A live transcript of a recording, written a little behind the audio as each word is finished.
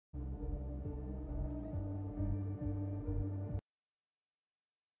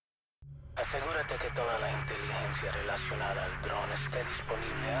Asegúrate que toda la inteligencia relacionada al dron esté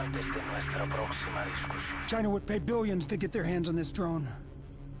disponible antes de nuestra próxima discusión. China would pay billions to get their hands on this drone.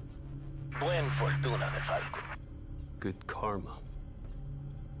 Buen fortuna de Falcon. Good karma.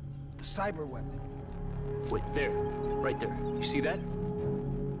 The cyber weapon. Wait, there. Right there. You see that?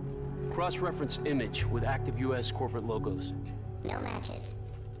 Cross-reference image with active U.S. corporate logos. No matches.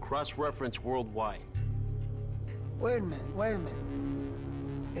 Cross-reference worldwide. Wait a minute.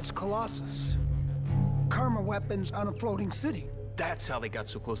 It's Colossus. Karma weapons on a floating city. That's how they got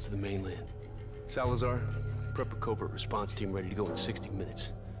so close to the mainland. Salazar, prep a covert response team ready to go in 60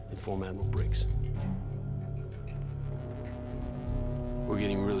 minutes. Inform Admiral Briggs. We're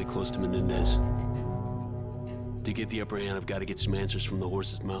getting really close to Menendez. To get the upper hand, I've got to get some answers from the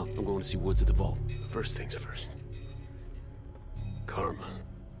horse's mouth. I'm going to see Woods at the vault. First things first. Karma.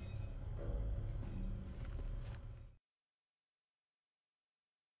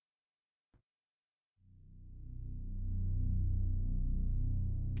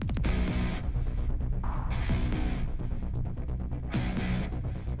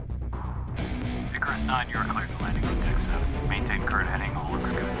 Icarus 9, you are cleared for landing on Deck 7. Maintain current heading, all looks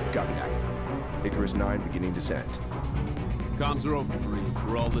good. Copy that. Icarus 9 beginning descent. Comms are open for you.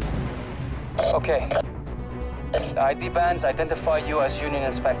 We're all listening. Okay. The ID bands identify you as Union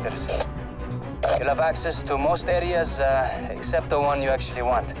inspectors. You'll have access to most areas except the one you actually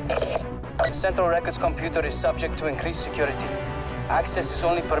want. The central records computer is subject to increased security. Access is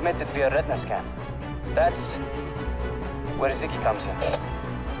only permitted via retina scan. That's where Ziggy comes in.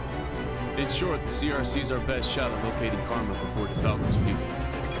 In short, the CRC's our best shot at locating Karma before DeFalco's people.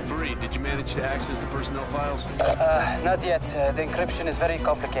 Marie, did you manage to access the personnel files? Not yet. The encryption is very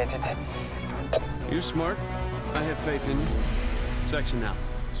complicated. You're smart. I have faith in you. Section out.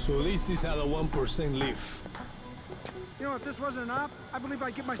 So at least he's had a 1% leave. You know, if this wasn't an op, I believe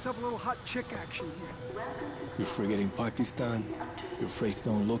I'd give myself a little hot chick action here. You're forgetting Pakistan? Your face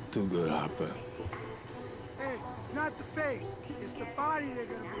don't look too good, Harper. Hey, it's not the face. It's the body they're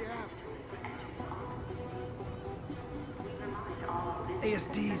gonna be after.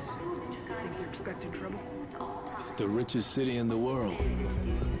 ASDs, you think they're expecting trouble? It's the richest city in the world.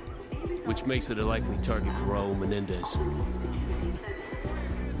 Which makes it a likely target for Raul Menendez.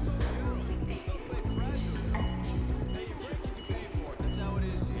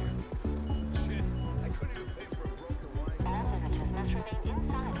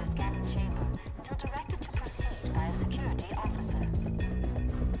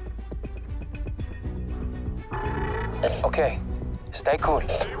 Okay, stay cool.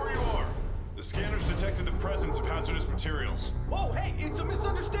 Stay where you are. The scanners detected the presence of hazardous materials. Whoa, hey, it's a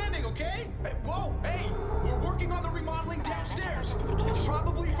misunderstanding, okay? Hey, whoa, hey, we're working on the remodeling downstairs. It's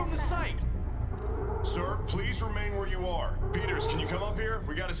probably from the site. Sir, please remain where you are. Peters, can you come up here?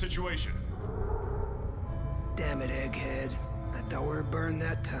 We got a situation. Damn it, egghead. I thought we were burned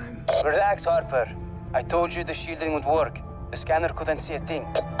that time. Relax, Harper. I told you the shielding would work. The scanner couldn't see a thing.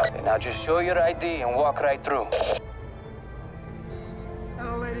 Okay, now just show your ID and walk right through.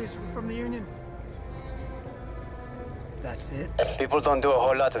 Hello, ladies. We're from the Union. That's it? People don't do a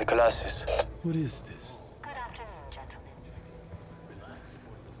whole lot at Colossus. What is this? Good afternoon, gentlemen.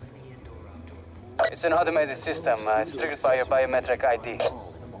 It's an automated system. It's triggered by your biometric ID.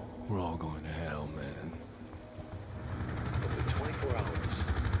 We're all going to hell, man. Over 24 hours.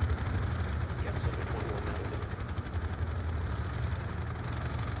 Yes, over 21 hours.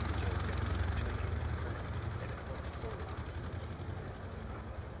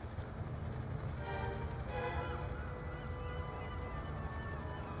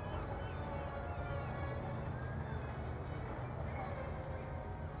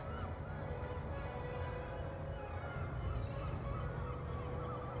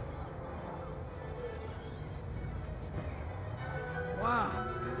 Wow,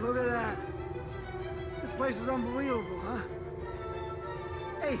 look at that. This place is unbelievable, huh?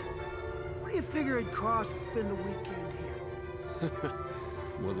 Hey, what do you figure it'd cost to spend the weekend here?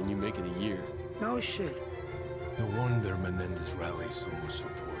 More than you make in a year. No shit. No wonder Menendez rallies so much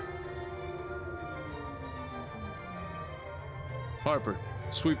support. Harper,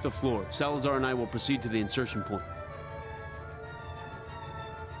 sweep the floor. Salazar and I will proceed to the insertion point.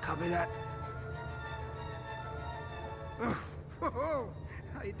 Copy that. Whoa,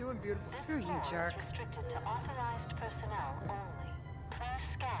 how you doing, beautiful? Screw you, jerk. Restricted to authorized personnel only. Please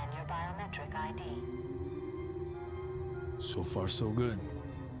scan your biometric ID. So far, so good.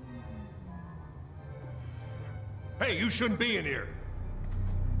 Hey, you shouldn't be in here.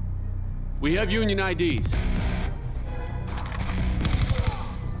 We have Union IDs.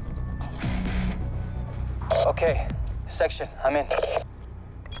 Okay, section, I'm in.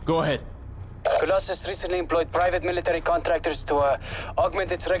 Go ahead. Colossus recently employed private military contractors to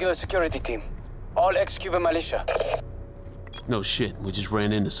augment its regular security team. All ex-Cuba militia. No shit, we just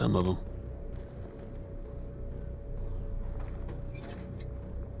ran into some of them.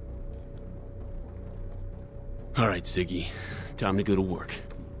 All right, Ziggy. Time to go to work.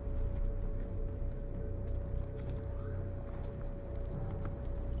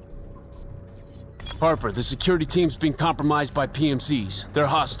 Harper, the security team's been compromised by PMCs. They're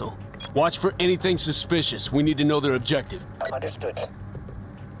hostile. Watch for anything suspicious. We need to know their objective. Understood.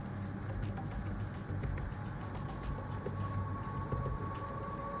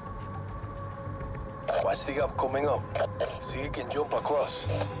 Watch the up coming up. See you can jump across.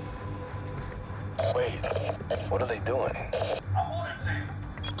 Wait, what are they doing?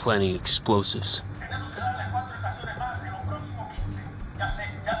 Planning explosives.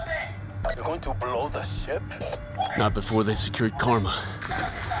 You're going to blow the ship? Not before they've secured Karma.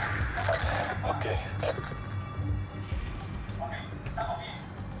 Okay.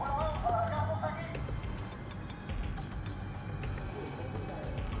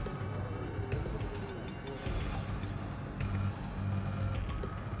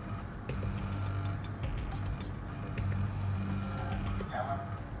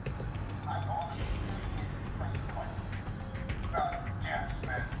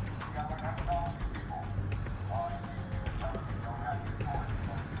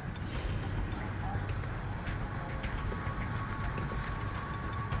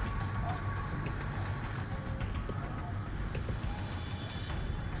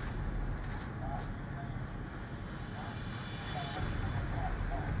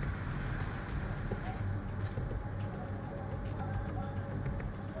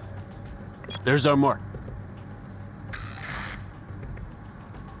 There's our mark.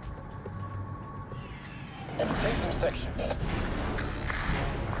 Take some section.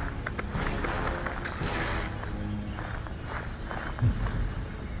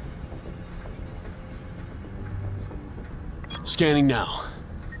 Scanning now.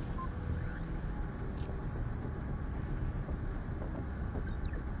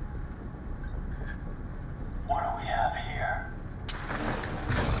 What do we have here?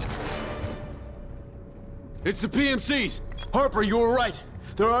 It's the PMCs! Harper, you were right.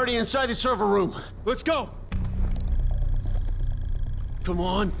 They're already inside the server room. Let's go! Come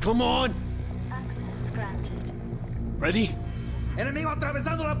on, come on! Access granted. Ready? Enemigo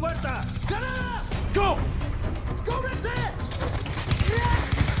atravesando la puerta! ¡Granada! Go! ¡Cúbrense!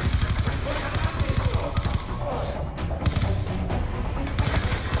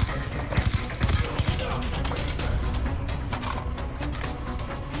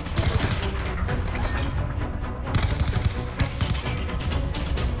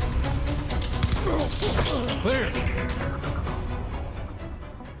 Clear!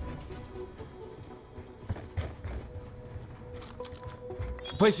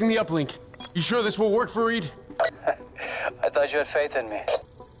 Placing the uplink. You sure this will work, Fareed? I thought you had faith in me.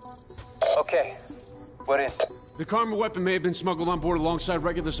 Okay, what is? The Karma weapon may have been smuggled on board alongside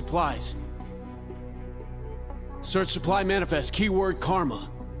regular supplies. Search supply manifest, keyword Karma.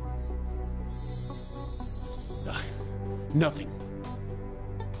 Nothing.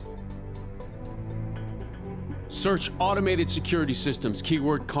 Search automated security systems,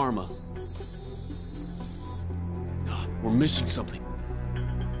 keyword Karma. We're missing something.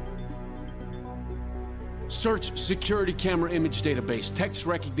 Search security camera image database, text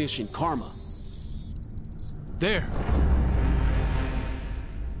recognition, Karma. There.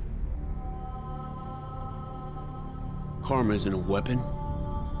 Karma isn't a weapon.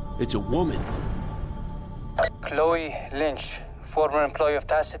 It's a woman. Chloe Lynch, former employee of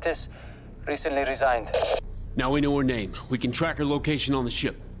Tacitus, recently resigned. Now we know her name. We can track her location on the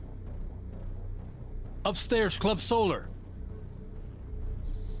ship. Upstairs, Club Solar.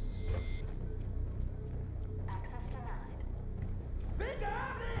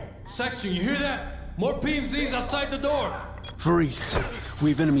 Section, you hear that? More PMCs outside the door. Fareed, we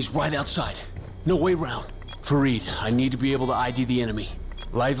have enemies right outside. No way round. Fareed, I need to be able to ID the enemy.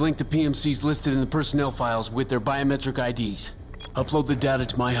 Live link to PMCs listed in the personnel files with their biometric IDs. Upload the data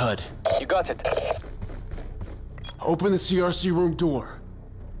to my HUD. You got it. Open the CRC room door.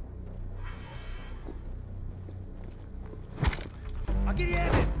 Aquí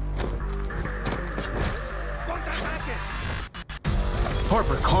viene. Contraataque.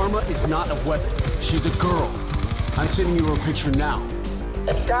 Harper, Karma is not a weapon. She's a girl. I'm sending you her picture now.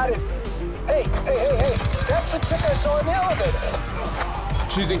 Got it. Hey! That's the chick I saw in the elevator.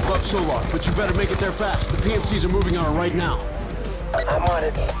 She's in Club Solar, but you better make it there fast. The PMCs are moving on her right now. I'm on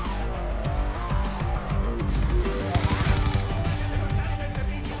it.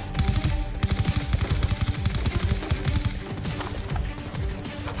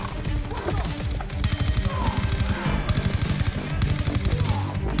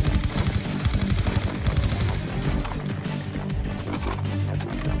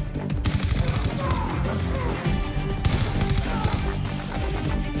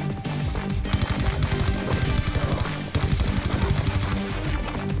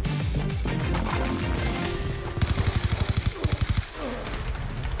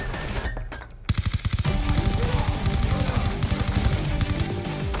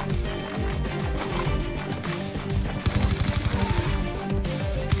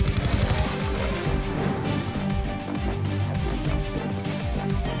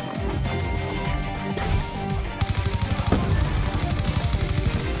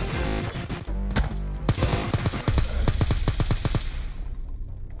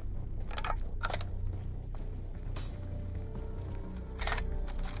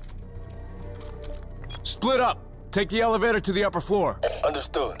 Split up. Take the elevator to the upper floor.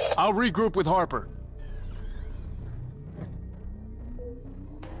 Understood. I'll regroup with Harper.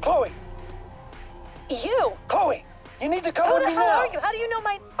 Chloe! You! Chloe! You need to come Who with the me hell now! are you? How do you know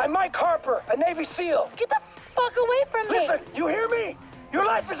my... I'm Mike Harper, a Navy SEAL! Get the fuck away from me! Listen, you hear me? Your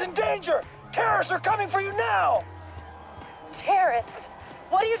life is in danger! Terrorists are coming for you now! Terrorists?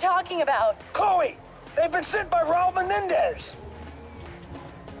 What are you talking about? Chloe! They've been sent by Raul Menendez!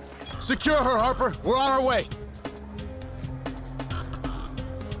 Secure her, Harper. We're on our way.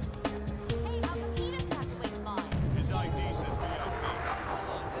 His ID says we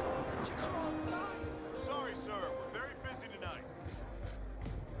Sorry, sir. We're very busy tonight.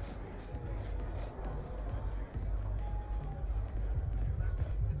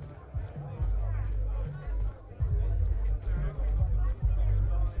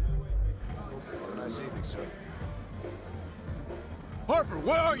 Nice evening, sir. Harper,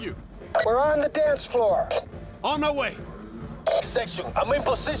 where are you? We're on the dance floor. On my way. Section, I'm in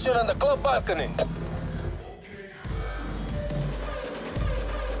position on the club balcony.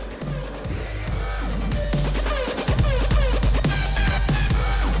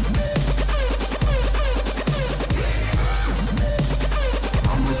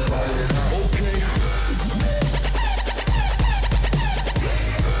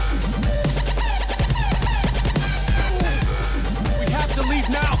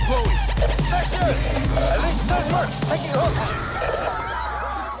 Taking hostages.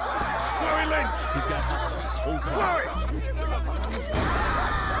 Chloe Lynch! He's got hostages. Hold fire.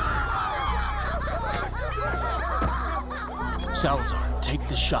 Salazar, take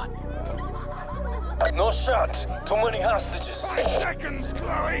the shot. No shot. Too many hostages. 5 seconds,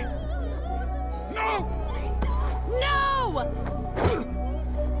 Chloe! No! No!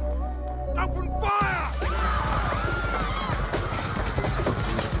 Open fire!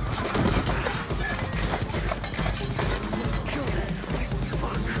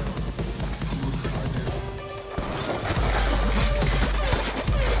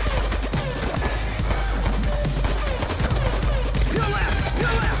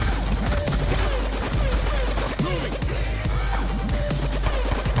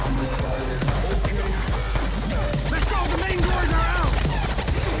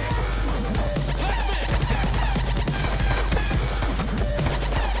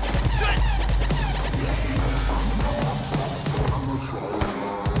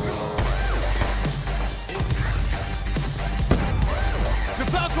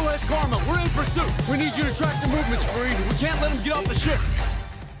 We're in pursuit. We need you to track the movements, Fareed. We can't let him get off the ship.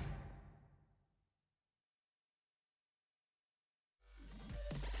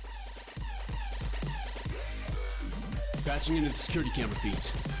 Patching into the security camera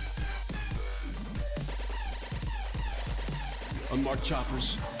feeds. Unmarked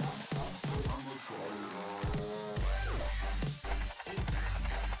choppers.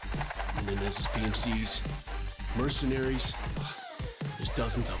 Menendez's PMCs. Mercenaries. There's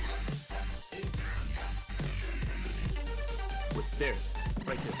dozens of them. There,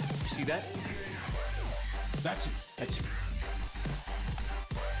 right there. You see that? That's him. That's him.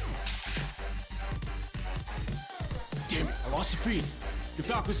 Damn it, I lost the feed. The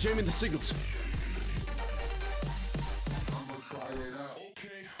Falcon's jamming the signals.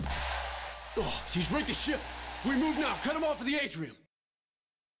 Oh, he's rigged the ship. We move now. Cut him off of the atrium.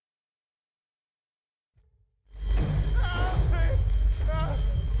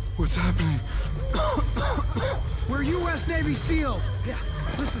 What's happening? We're U.S. Navy SEALs. Yeah,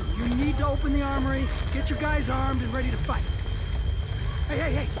 listen, you need to open the armory, get your guys armed and ready to fight.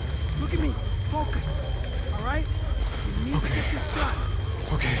 Hey, look at me. Focus, all right? You need to get this done.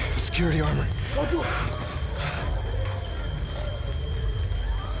 Okay, the security armory. Go do it.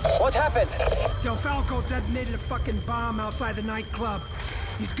 What happened? Del Falco detonated a fucking bomb outside the nightclub.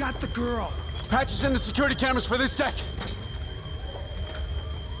 He's got the girl. Patches in the security cameras for this deck.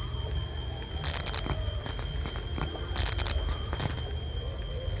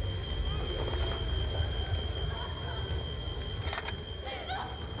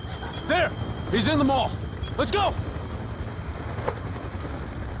 There! He's in the mall. Let's go!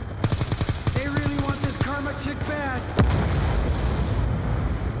 They really want this karma chick bad.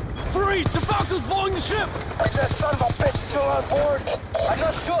 Freeze! The Falcon's blowing the ship! Is that son of a bitch still on board? I'm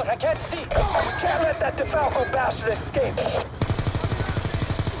not sure. I can't see. We can't let that DeFalco bastard escape.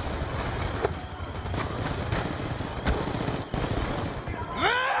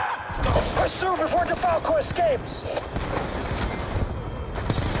 Push through before DeFalco escapes.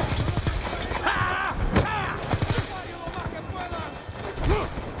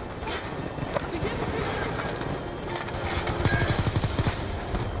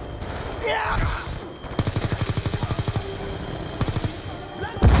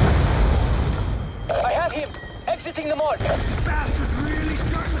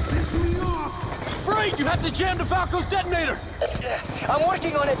 have to jam DeFalco's detonator! I'm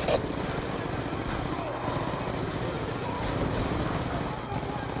working on it!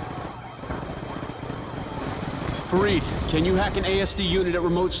 Fareed, can you hack an ASD unit at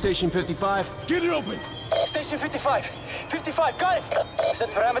remote station 55? Get it open! Station 55. 55, got it! Set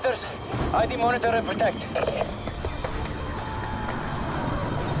parameters. ID monitor and protect.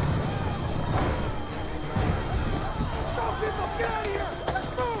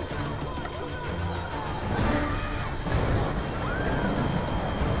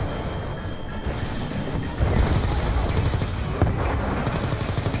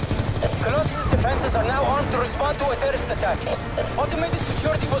 Colossus defenses are now armed to respond to a terrorist attack. Automated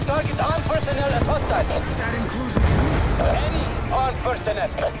security will target armed personnel as hostile. That includes Any armed personnel.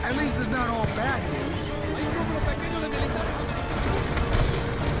 At least it's not all bad news.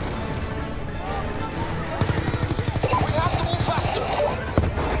 We have to move faster.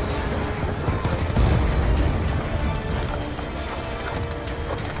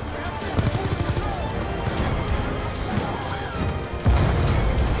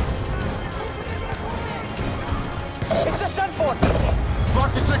 It's a cell phone.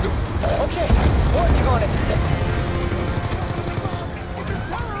 Block the signal! Okay, working on it.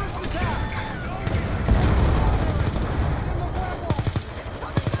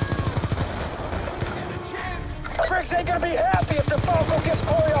 Briggs ain't gonna be happy if the Falco gets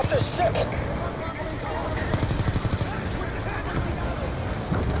Corey off the ship.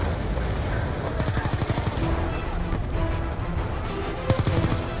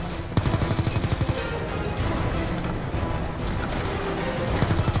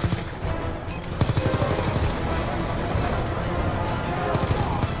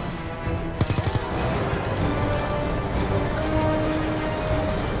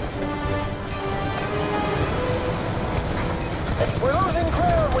 We're losing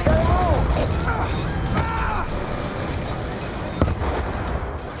ground. We gotta move.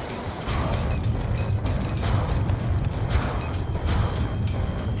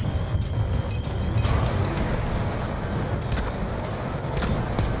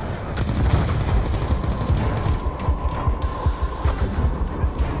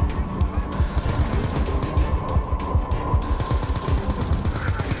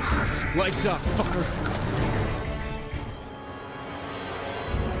 Lights up, fucker!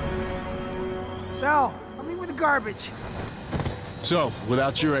 Sal, help me with the garbage. So,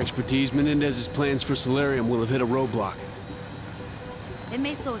 without your expertise, Menendez's plans for Celerium will have hit a roadblock. It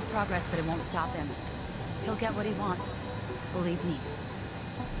may slow his progress, but it won't stop him. He'll get what he wants. Believe me.